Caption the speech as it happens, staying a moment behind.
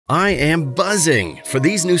I am buzzing for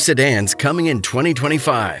these new sedans coming in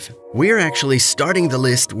 2025. We're actually starting the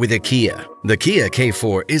list with a Kia. The Kia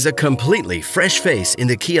K4 is a completely fresh face in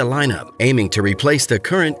the Kia lineup, aiming to replace the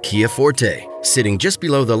current Kia Forte. Sitting just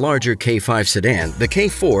below the larger K5 sedan, the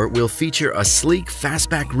K4 will feature a sleek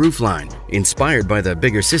fastback roofline, inspired by the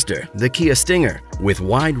bigger sister, the Kia Stinger, with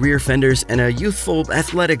wide rear fenders and a youthful,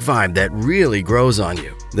 athletic vibe that really grows on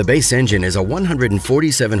you. The base engine is a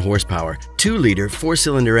 147 horsepower, 2-liter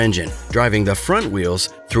 4-cylinder engine, driving the front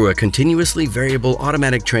wheels through a continuously variable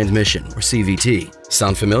automatic transmission, or CVT.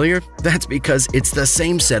 Sound familiar? That's because it's the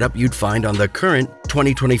same setup you'd find on the current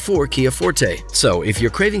 2024 Kia Forte. So if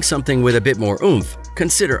you're craving something with a bit more oomph,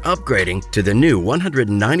 consider upgrading to the new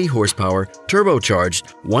 190 horsepower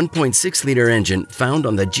turbocharged 1.6-liter engine found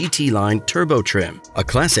on the GT line turbo trim. A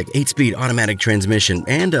classic 8-speed automatic transmission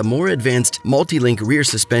and a more advanced multi-link rear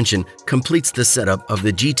suspension completes the setup of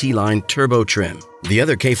the GT line turbo trim. The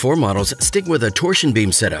other K4 models stick with a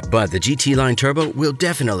torsion-beam setup, but the GT line turbo will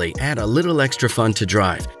definitely add a little extra fun to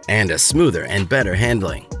drive and a smoother and better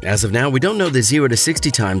handling. As of now, we don't know the 0 to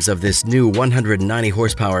 60 times of this new 190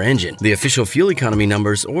 horsepower engine, the official fuel economy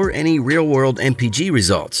numbers, or any real-world MPG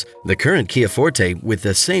results. The current Kia Forte, with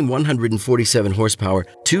the same 147 horsepower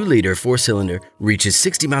 2-liter 4-cylinder, reaches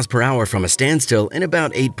 60 miles per hour from a standstill in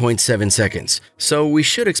about 8.7 seconds, so we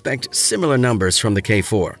should expect similar numbers from the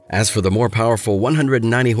K4. As for the more powerful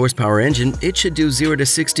 190 horsepower engine, it should do 0 to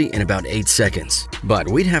 60 in about 8 seconds. But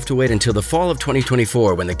we'd have to wait until the fall of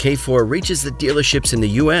 2024 when the K4 reaches the dealerships in the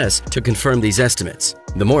US to confirm these estimates.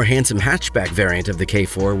 The more handsome hatchback variant of the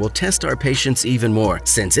K4 will test our patience even more,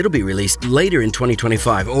 since it'll be released later in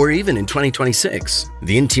 2025 or even in 2026.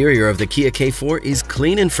 The interior of the Kia K4 is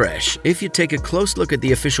clean and fresh. If you take a close look at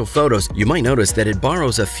the official photos, you might notice that it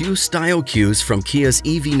borrows a few style cues from Kia's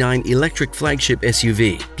EV9 electric flagship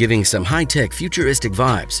SUV, giving some high-tech futuristic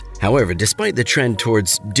vibes. However, despite the trend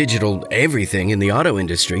towards digital everything in the auto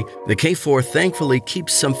industry, the K4 thankfully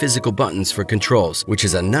keeps some physical buttons for controls, which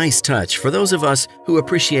is a nice touch for those of us who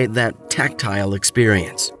appreciate that tactile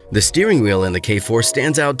experience. The steering wheel in the K4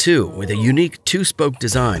 stands out too, with a unique 2-spoke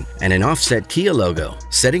design and an offset Kia logo,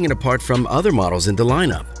 setting it apart from other models in the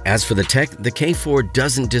lineup. As for the tech, the K4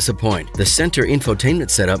 doesn't disappoint. The center infotainment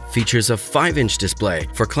setup features a 5-inch display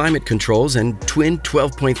for climate controls and twin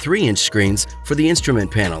 12.3-inch screens for the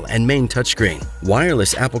instrument panel and main touchscreen.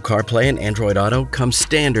 Wireless Apple CarPlay and Android Auto come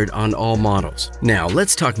standard on all models. Now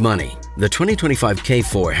let's talk money. The 2025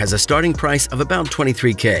 K4 has a starting price of about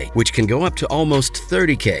 $23K, which can go up to almost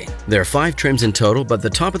 $30K. There are 5 trims in total, but the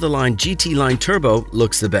top-of-the-line GT line Turbo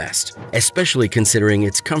looks the best, especially considering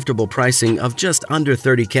its comfortable pricing of just under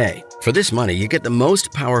 $30K. For this money, you get the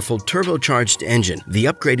most powerful turbocharged engine, the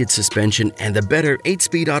upgraded suspension, and the better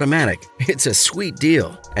 8-speed automatic. It's a sweet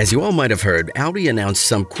deal. As you all might have heard, Audi announced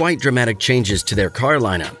some quite dramatic changes to their car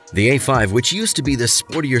lineup. The A5, which used to be the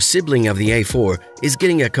sportier sibling of the A4, is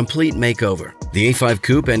getting a complete makeover. The A5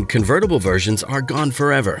 Coupe and convertible versions are gone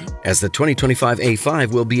forever, as the 2025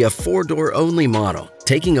 A5 will be a 4-door only model,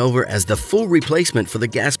 taking over as the full replacement for the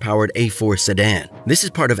gas-powered A4 sedan. This is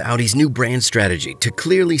part of Audi's new brand strategy to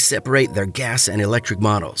clearly separate their gas and electric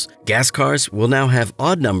models. Gas cars will now have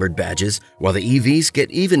odd-numbered badges, while the EVs get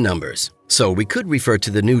even numbers. So we could refer to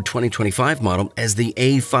the new 2025 model as the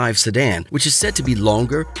A5 sedan, which is said to be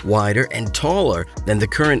longer, wider, and taller than the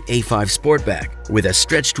current A5 Sportback, with a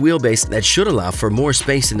stretched wheelbase that should allow for more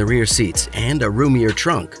space in the rear seats and a roomier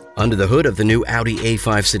trunk. Under the hood of the new Audi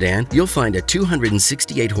A5 sedan, you'll find a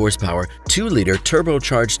 268 horsepower, 2-liter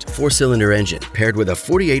turbocharged 4-cylinder engine paired with a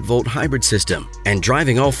 48-volt hybrid system and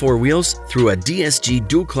driving all 4 wheels through a DSG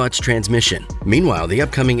dual-clutch transmission. Meanwhile, the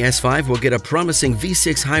upcoming S5 will get a promising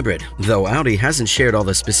V6 hybrid, though Audi hasn't shared all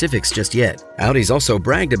the specifics just yet. Audi's also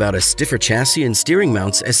bragged about a stiffer chassis and steering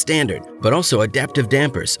mounts as standard, but also adaptive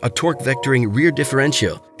dampers, a torque-vectoring rear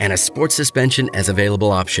differential, and a sports suspension as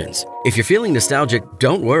available options. If you're feeling nostalgic,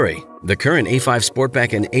 don't worry. The current A5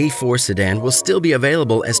 Sportback and A4 sedan will still be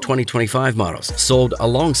available as 2025 models, sold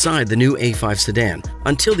alongside the new A5 sedan,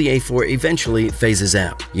 until the A4 eventually phases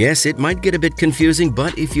out. Yes, it might get a bit confusing,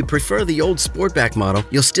 but if you prefer the old Sportback model,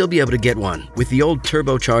 you'll still be able to get one with the old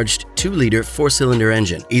turbocharged 2-liter 4-cylinder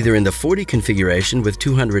engine, either in the 40 configuration with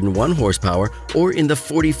 201 horsepower or in the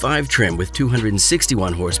 45 trim with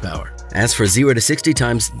 261 horsepower. As for 0 to 60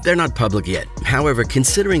 times, they're not public yet. However,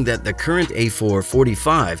 considering that the current A4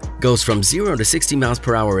 45 goes from 0 to 60 miles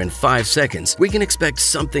per hour in 5 seconds, we can expect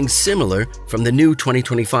something similar from the new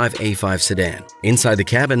 2025 A5 sedan. Inside the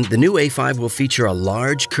cabin, the new A5 will feature a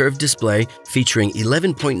large curved display featuring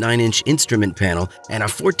 11.9-inch instrument panel and a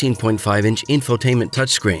 14.5-inch infotainment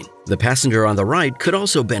touchscreen. The passenger on the right could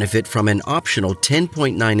also benefit from an optional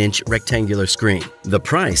 10.9-inch rectangular screen. The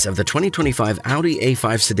price of the 2025 Audi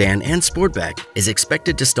A5 sedan and Sportback is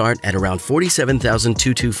expected to start at around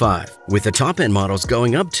 $47,225, with the top-end models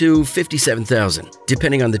going up to $57,000,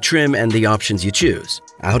 depending on the trim and the options you choose.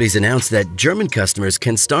 Audi's announced that German customers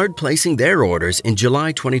can start placing their orders in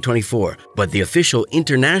July 2024, but the official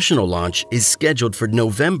international launch is scheduled for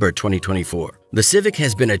November 2024. The Civic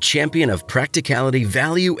has been a champion of practicality,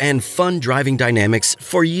 value, and fun driving dynamics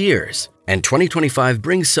for years. And 2025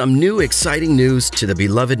 brings some new exciting news to the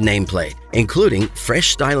beloved nameplate, including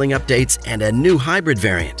fresh styling updates and a new hybrid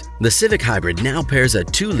variant. The Civic Hybrid now pairs a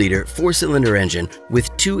 2-liter 4-cylinder engine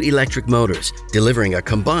with 2 electric motors, delivering a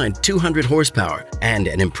combined 200 horsepower and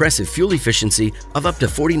an impressive fuel efficiency of up to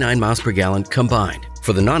 49 miles per gallon combined.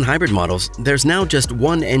 For the non-hybrid models, there's now just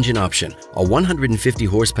one engine option, a 150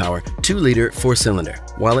 horsepower 2-liter 4-cylinder.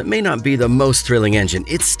 While it may not be the most thrilling engine,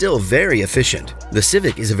 it's still very efficient. The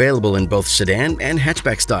Civic is available in both sedan and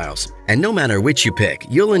hatchback styles, and no matter which you pick,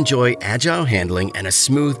 you'll enjoy agile handling and a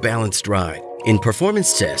smooth, balanced ride. In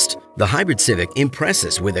performance test, the hybrid Civic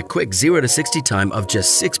impresses with a quick 0 to 60 time of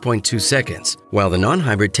just 6.2 seconds, while the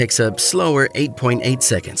non-hybrid takes a slower 8.8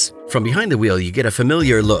 seconds. From behind the wheel, you get a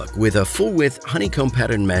familiar look with a full-width honeycomb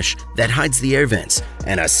pattern mesh that hides the air vents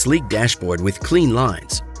and a sleek dashboard with clean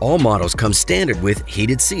lines. All models come standard with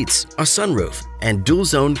heated seats, a sunroof, and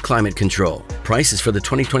dual-zone climate control. Prices for the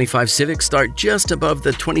 2025 Civic start just above the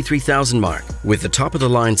 $23,000 mark, with the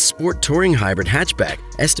top-of-the-line Sport Touring Hybrid hatchback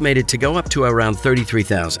estimated to go up to around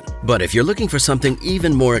 $33,000. But if you're looking for something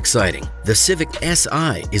even more exciting, the Civic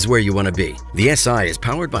Si is where you want to be. The Si is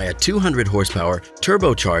powered by a 200 horsepower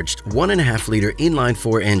turbocharged 1.5-liter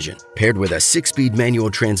inline-4 engine, paired with a 6-speed manual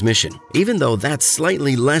transmission. Even though that's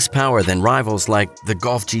slightly less power than rivals like the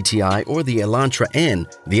Golf GTI or the Elantra N,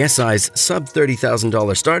 the SI's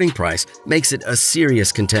sub-$30,000 starting price makes it a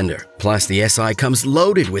serious contender. Plus, the SI comes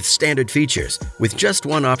loaded with standard features, with just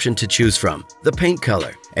one option to choose from: the paint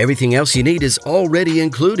color. Everything else you need is already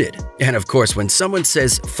included. And of course, when someone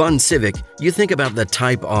says fun Civic, you think about the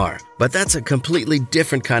Type R. But that's a completely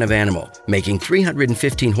different kind of animal, making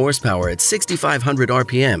 315 horsepower at 6,500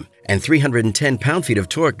 RPM and 310 pound-feet of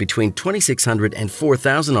torque between 2,600 and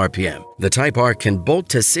 4,000 RPM. The Type R can bolt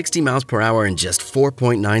to 60 miles per hour in just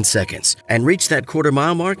 4.9 seconds and reach that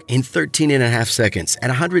quarter-mile mark in 13.5 seconds at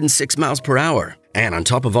 106 miles per hour. And on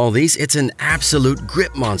top of all these, it's an absolute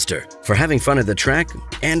grip monster for having fun at the track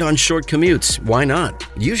and on short commutes. Why not?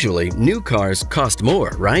 Usually, new cars cost more,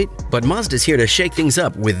 right? But Mazda's here to shake things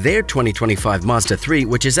up with their 2025 Mazda 3,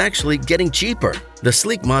 which is actually getting cheaper. The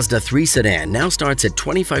sleek Mazda 3 sedan now starts at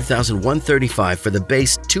 $25,135 for the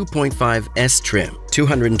base 2.5S trim,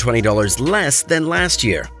 $220 less than last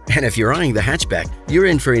year. And if you're eyeing the hatchback, you're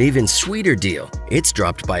in for an even sweeter deal. It's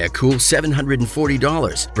dropped by a cool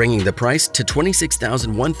 $740, bringing the price to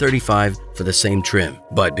 $26,135 for the same trim.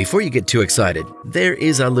 But before you get too excited, there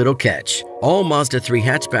is a little catch. All Mazda 3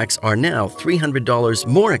 hatchbacks are now $300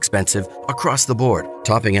 more expensive across the board,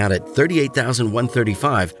 topping out at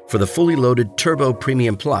 $38,135 for the fully loaded Turbo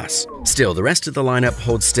Premium Plus. Still, the rest of the lineup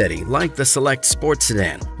holds steady, like the Select Sport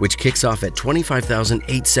Sedan, which kicks off at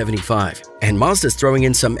 $25,875. And Mazda's throwing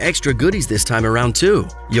in some extra goodies this time around too.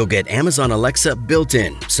 You'll get Amazon Alexa built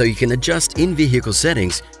in, so you can adjust in-vehicle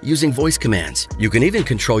settings using voice commands. You can even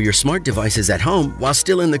control your smart devices at home while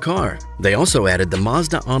still in the car. They also added the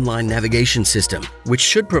Mazda Online Navigation System, which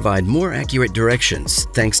should provide more accurate directions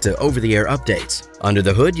thanks to over-the-air updates. Under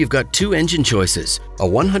the hood, you've got two engine choices: a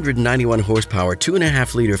 191 horsepower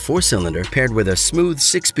 2.5-liter 4-cylinder paired with a smooth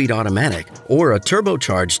 6-speed automatic, or a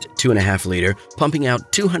turbocharged 2.5-liter pumping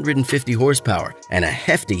out 250 horsepower and a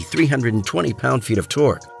hefty 320 pound-feet of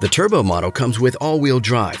torque. The turbo model comes with all-wheel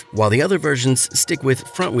drive, while the other versions stick with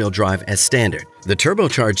front-wheel drive as standard. The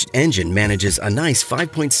turbocharged engine manages a nice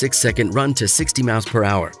 5.6-second run to 60 miles per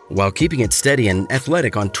hour, while keeping it steady and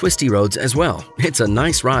athletic on twisty roads as well. It's a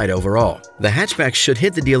nice ride overall. The hatchback should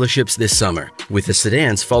hit the dealerships this summer, with the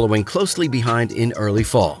sedans following closely behind in early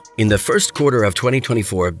fall. In the first quarter of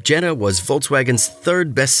 2024, Jetta was Volkswagen's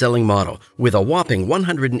third best-selling model, with a whopping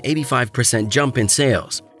 185% jump in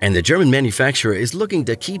sales. And the German manufacturer is looking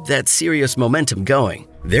to keep that serious momentum going.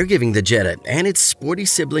 They're giving the Jetta and its sporty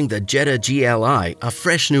sibling, the Jetta GLI, a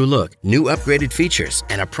fresh new look, new upgraded features,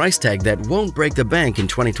 and a price tag that won't break the bank in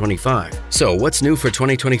 2025. So what's new for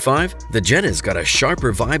 2025? The Jetta's got a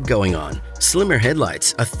sharper vibe going on, slimmer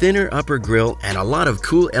headlights, a thinner upper grille, and a lot of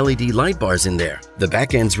cool LED light bars in there. The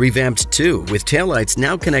back end's revamped too, with taillights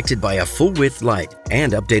now connected by a full-width light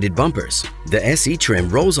and updated bumpers. The SE trim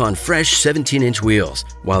rolls on fresh 17-inch wheels,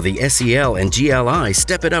 while the SEL and GLI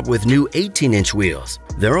step it up with new 18-inch wheels.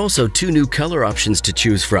 There are also two new color options to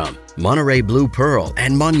choose from: Monterey Blue Pearl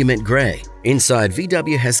and Monument Gray. Inside,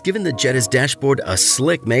 VW has given the Jetta's dashboard a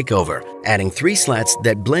slick makeover, adding 3 slats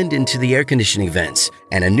that blend into the air conditioning vents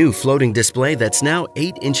and a new floating display that's now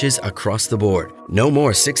 8 inches across the board. No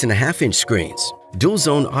more 6.5-inch screens.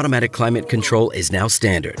 Dual-zone automatic climate control is now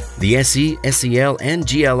standard. The SE, SEL, and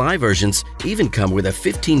GLI versions even come with a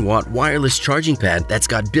 15-watt wireless charging pad that's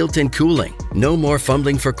got built-in cooling. No more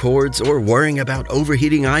fumbling for cords or worrying about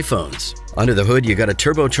overheating iPhones. Under the hood, you got a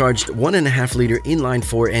turbocharged 1.5-liter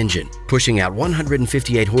inline-4 engine, pushing out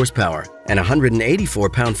 158 horsepower and 184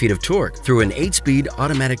 pound-feet of torque through an 8-speed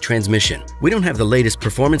automatic transmission. We don't have the latest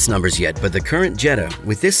performance numbers yet, but the current Jetta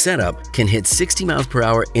with this setup can hit 60 miles per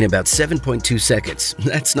hour in about 7.2 seconds.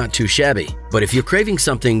 That's not too shabby. But if you're craving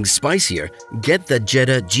something spicier, get the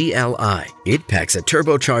Jetta GLI. It packs a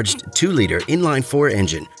turbocharged 2-liter inline-4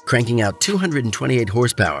 engine, cranking out 228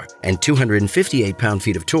 horsepower and 258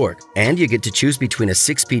 pound-feet of torque, and you get to choose between a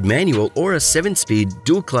 6-speed manual or a 7-speed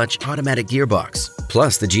dual-clutch automatic gearbox.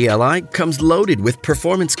 Plus, the GLI comes loaded with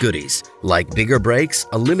performance goodies like bigger brakes,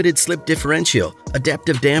 a limited slip differential,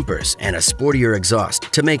 adaptive dampers, and a sportier exhaust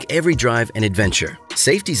to make every drive an adventure.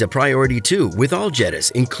 Safety's a priority too, with all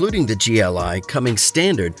Jettas, including the GLI, coming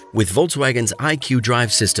standard with Volkswagen's IQ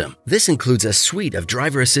Drive system. This includes a suite of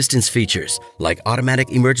driver assistance features like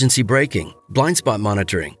automatic emergency braking, blind spot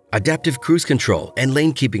monitoring, adaptive cruise control, and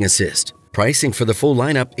lane keeping assist. Pricing for the full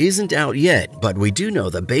lineup isn't out yet, but we do know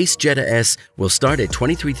the base Jetta S will start at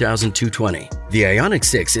 $23,220. The Ioniq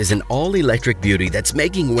 6 is an all-electric beauty that's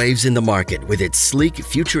making waves in the market with its sleek,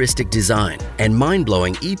 futuristic design and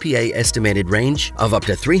mind-blowing EPA estimated range of up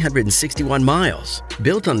to 361 miles.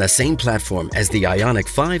 Built on the same platform as the Ioniq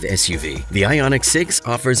 5 SUV, the Ioniq 6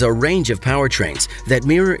 offers a range of powertrains that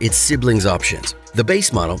mirror its siblings' options. The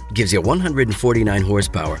base model gives you 149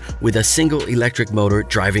 horsepower with a single electric motor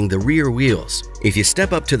driving the rear wheels. If you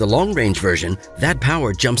step up to the long-range version, that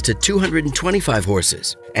power jumps to 225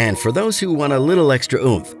 horses. And for those who want a little extra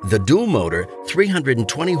oomph, the dual-motor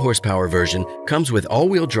 320 horsepower version comes with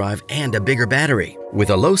all-wheel drive and a bigger battery. With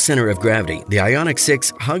a low center of gravity, the Ioniq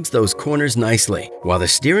 6 hugs those corners nicely, while the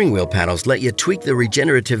steering wheel paddles let you tweak the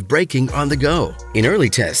regenerative braking on the go. In early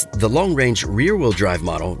tests, the long-range rear-wheel drive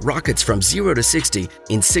model rockets from 0 to 60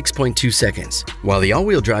 in 6.2 seconds, while the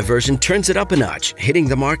all-wheel drive version turns it up a notch, hitting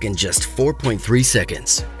the mark in just 4.3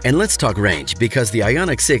 seconds. And let's talk range, because the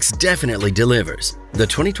Ioniq 6 definitely delivers. The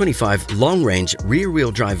 2025 long-range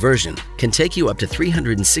rear-wheel drive version can take you up to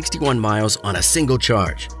 361 miles on a single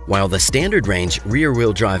charge, while the standard range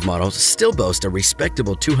rear-wheel drive models still boast a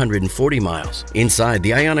respectable 240 miles. Inside,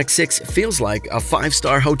 the Ioniq 6 feels like a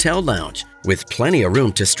 5-star hotel lounge, with plenty of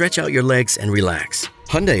room to stretch out your legs and relax.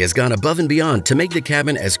 Hyundai has gone above and beyond to make the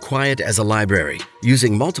cabin as quiet as a library,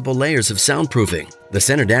 using multiple layers of soundproofing. The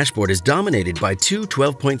center dashboard is dominated by two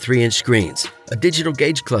 12.3-inch screens, a digital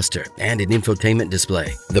gauge cluster, and an infotainment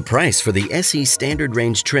display. The price for the SE standard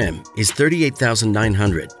range trim is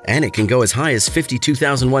 $38,900, and it can go as high as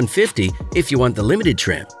 $52,150 if you want the limited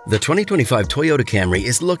trim. The 2025 Toyota Camry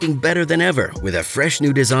is looking better than ever, with a fresh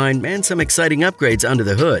new design and some exciting upgrades under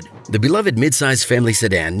the hood. The beloved midsize family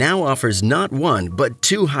sedan now offers not one, but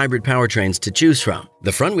 2 hybrid powertrains to choose from.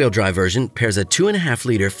 The front-wheel drive version pairs a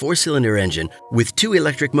 2.5-liter 4-cylinder engine with 2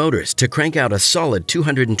 electric motors to crank out a solid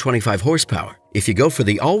 225 horsepower. If you go for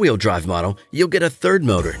the all-wheel drive model, you'll get a third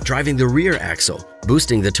motor driving the rear axle,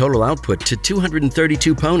 boosting the total output to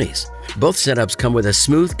 232 ponies. Both setups come with a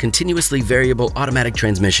smooth, continuously variable automatic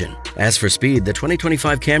transmission. As for speed, the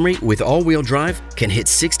 2025 Camry with all-wheel drive can hit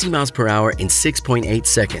 60 miles per hour in 6.8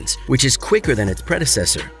 seconds, which is quicker than its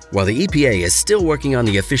predecessor. While the EPA is still working on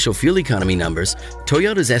the official fuel economy numbers,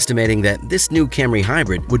 Toyota's estimating that this new Camry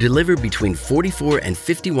hybrid would deliver between 44 and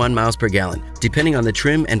 51 miles per gallon, depending on the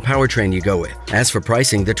trim and powertrain you go with. As for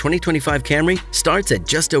pricing, the 2025 Camry starts at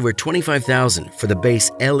just over $25,000 for the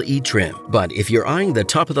base LE trim. But if you're eyeing the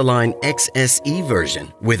top-of-the-line XSE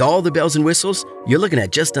version with all the bells and whistles, you're looking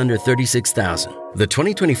at just under $36,000. The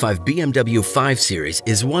 2025 BMW 5 Series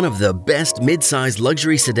is one of the best mid-size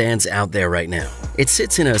luxury sedans out there right now. It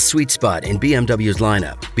sits in a sweet spot in BMW's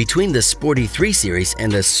lineup, between the sporty 3 Series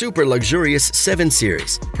and the super luxurious 7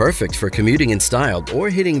 Series. Perfect for commuting in style or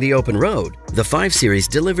hitting the open road, The 5 Series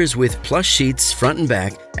delivers with plush seats front and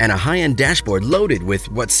back and a high-end dashboard loaded with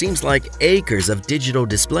what seems like acres of digital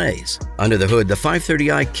displays. Under the hood, the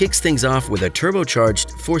 530i kicks things off with a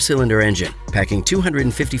turbocharged 4-cylinder engine, packing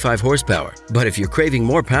 255 horsepower. But if you're craving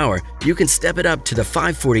more power, you can step it up to the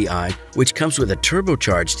 540i, which comes with a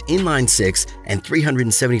turbocharged inline-6 and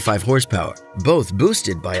 375 horsepower, both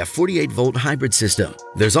boosted by a 48-volt hybrid system.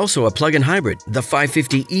 There's also a plug-in hybrid, the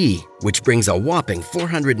 550e, which brings a whopping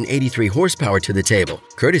 483 horsepower to the table,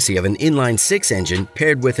 courtesy of an inline-6 engine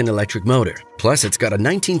paired with an electric motor. Plus, it's got a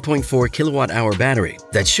 19.4 kilowatt-hour battery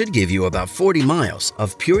that should give you about 40 miles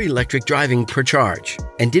of pure electric driving per charge.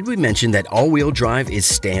 And did we mention that all-wheel drive is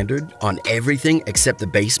standard on everything except the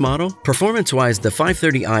base model? Performance-wise, the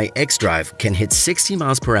 530i xDrive can hit 60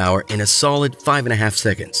 miles per hour in a solid 5.5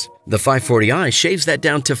 seconds. The 540i shaves that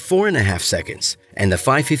down to 4.5 seconds, and the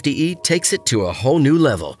 550e takes it to a whole new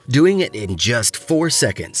level, doing it in just 4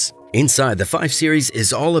 seconds. Inside, the 5 Series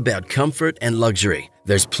is all about comfort and luxury.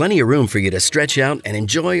 There's plenty of room for you to stretch out and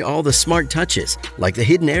enjoy all the smart touches, like the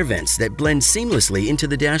hidden air vents that blend seamlessly into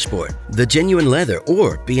the dashboard, the genuine leather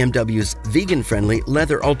or BMW's vegan-friendly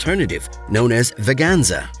leather alternative known as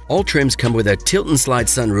Veganza. All trims come with a tilt-and-slide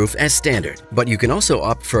sunroof as standard, but you can also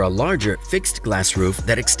opt for a larger fixed glass roof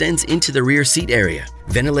that extends into the rear seat area.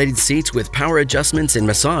 Ventilated seats with power adjustments and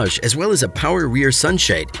massage, as well as a power rear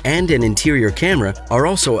sunshade and an interior camera, are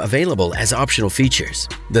also available as optional features.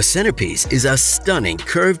 The centerpiece is a stunning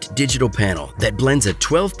curved digital panel that blends a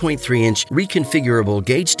 12.3-inch reconfigurable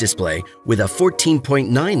gauge display with a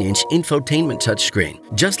 14.9-inch infotainment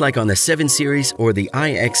touchscreen, just like on the 7 Series or the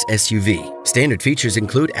iX SUV. Standard features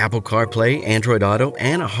include Apple CarPlay, Android Auto,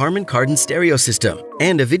 and a Harman Kardon stereo system,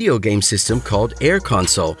 and a video game system called Air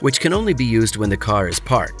Console, which can only be used when the car is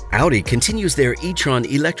parked. Audi continues their e-tron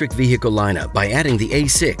electric vehicle lineup by adding the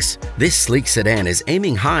A6. This sleek sedan is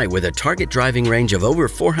aiming high with a target driving range of over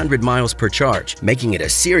 400 miles per charge, making it a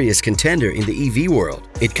serious contender in the EV world.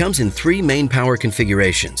 It comes in 3 main power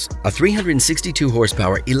configurations: a 362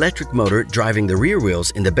 horsepower electric motor driving the rear wheels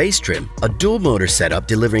in the base trim, a dual motor setup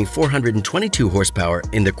delivering 422 horsepower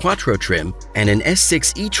in the Quattro trim, and an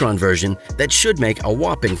S6 e-tron version that should make a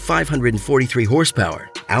whopping 543 horsepower.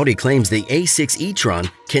 Audi claims the A6 e-tron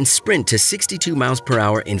can sprint to 62 miles per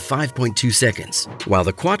hour in 5.2 seconds, while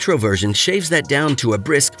the Quattro version shaves that down to a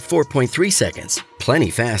brisk 4.3 seconds. Plenty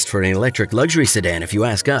fast for an electric luxury sedan if you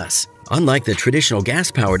ask us. Unlike the traditional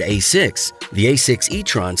gas-powered A6, the A6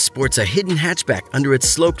 e-tron sports a hidden hatchback under its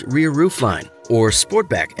sloped rear roofline, or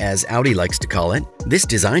Sportback as Audi likes to call it. This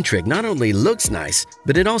design trick not only looks nice,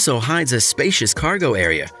 but it also hides a spacious cargo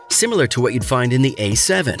area, similar to what you'd find in the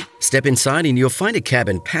A7. Step inside and you'll find a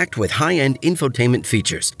cabin packed with high-end infotainment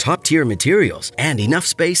features, top-tier materials, and enough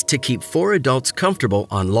space to keep 4 adults comfortable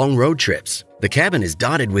on long road trips. The cabin is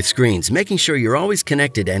dotted with screens, making sure you're always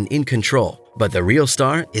connected and in control. But the real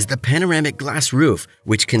star is the panoramic glass roof,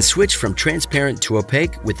 which can switch from transparent to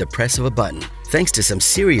opaque with the press of a button, thanks to some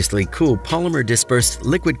seriously cool polymer-dispersed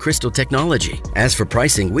liquid crystal technology. As for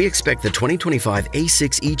pricing, we expect the 2025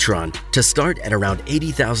 A6 e-tron to start at around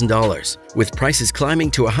 $80,000, with prices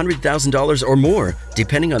climbing to $100,000 or more,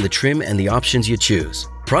 depending on the trim and the options you choose.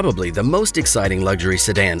 Probably the most exciting luxury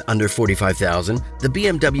sedan under $45,000, the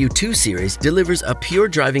BMW 2 Series delivers a pure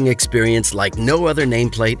driving experience like no other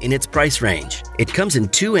nameplate in its price range. It comes in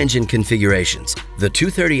 2 engine configurations, the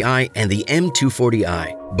 230i and the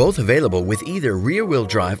M240i, both available with either rear-wheel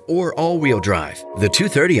drive or all-wheel drive. The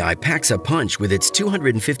 230i packs a punch with its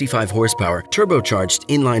 255 horsepower turbocharged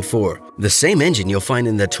inline-4, the same engine you'll find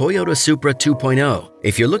in the Toyota Supra 2.0.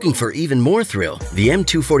 If you're looking for even more thrill, the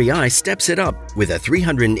M240i steps it up with a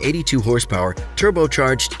 382 horsepower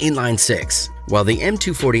turbocharged inline-6. While the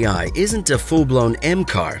M240i isn't a full-blown M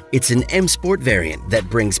car, it's an M Sport variant that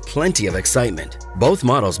brings plenty of excitement. Both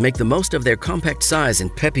models make the most of their compact size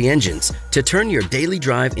and peppy engines to turn your daily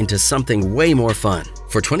drive into something way more fun.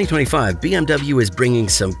 For 2025, BMW is bringing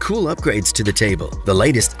some cool upgrades to the table. The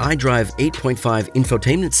latest iDrive 8.5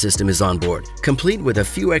 infotainment system is on board, complete with a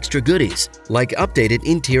few extra goodies, like updated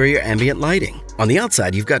interior ambient lighting. On the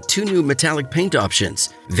outside, you've got 2 new metallic paint options,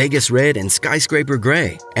 Vegas Red and Skyscraper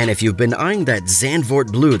Gray. And if you've been eyeing that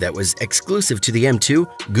Zandvoort Blue that was exclusive to the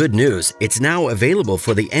M2, good news, it's now available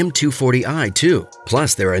for the M240i too.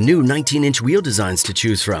 Plus, there are new 19-inch wheel designs to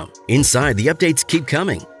choose from. Inside, the updates keep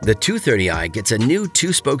coming. The 230i gets a new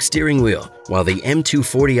 2-spoke steering wheel, while the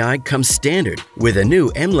M240i comes standard with a new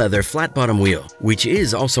M-leather flat-bottom wheel, which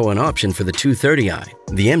is also an option for the 230i.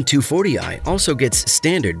 The M240i also gets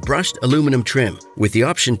standard brushed aluminum trim with the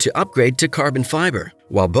option to upgrade to carbon fiber,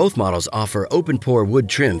 While both models offer open-pore wood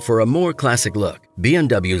trim for a more classic look,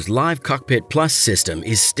 BMW's Live Cockpit Plus system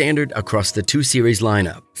is standard across the 2 Series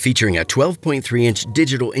lineup, featuring a 12.3-inch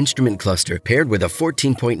digital instrument cluster paired with a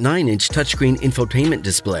 14.9-inch touchscreen infotainment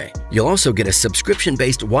display. You'll also get a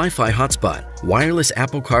subscription-based Wi-Fi hotspot, wireless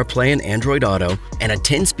Apple CarPlay and Android Auto, and a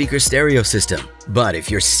 10-speaker stereo system. But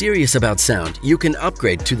if you're serious about sound, you can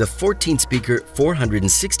upgrade to the 14-speaker,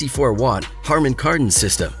 464-watt Harman Kardon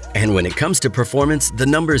system. And when it comes to performance, the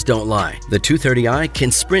numbers don't lie. The 230i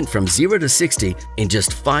can sprint from 0 to 60 in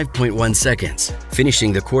just 5.1 seconds,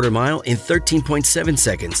 finishing the quarter mile in 13.7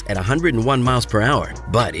 seconds at 101 miles per hour.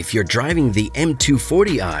 But if you're driving the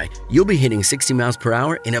M240i, you'll be hitting 60 miles per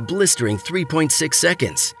hour in a blistering 3.6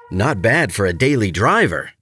 seconds. Not bad for a daily driver.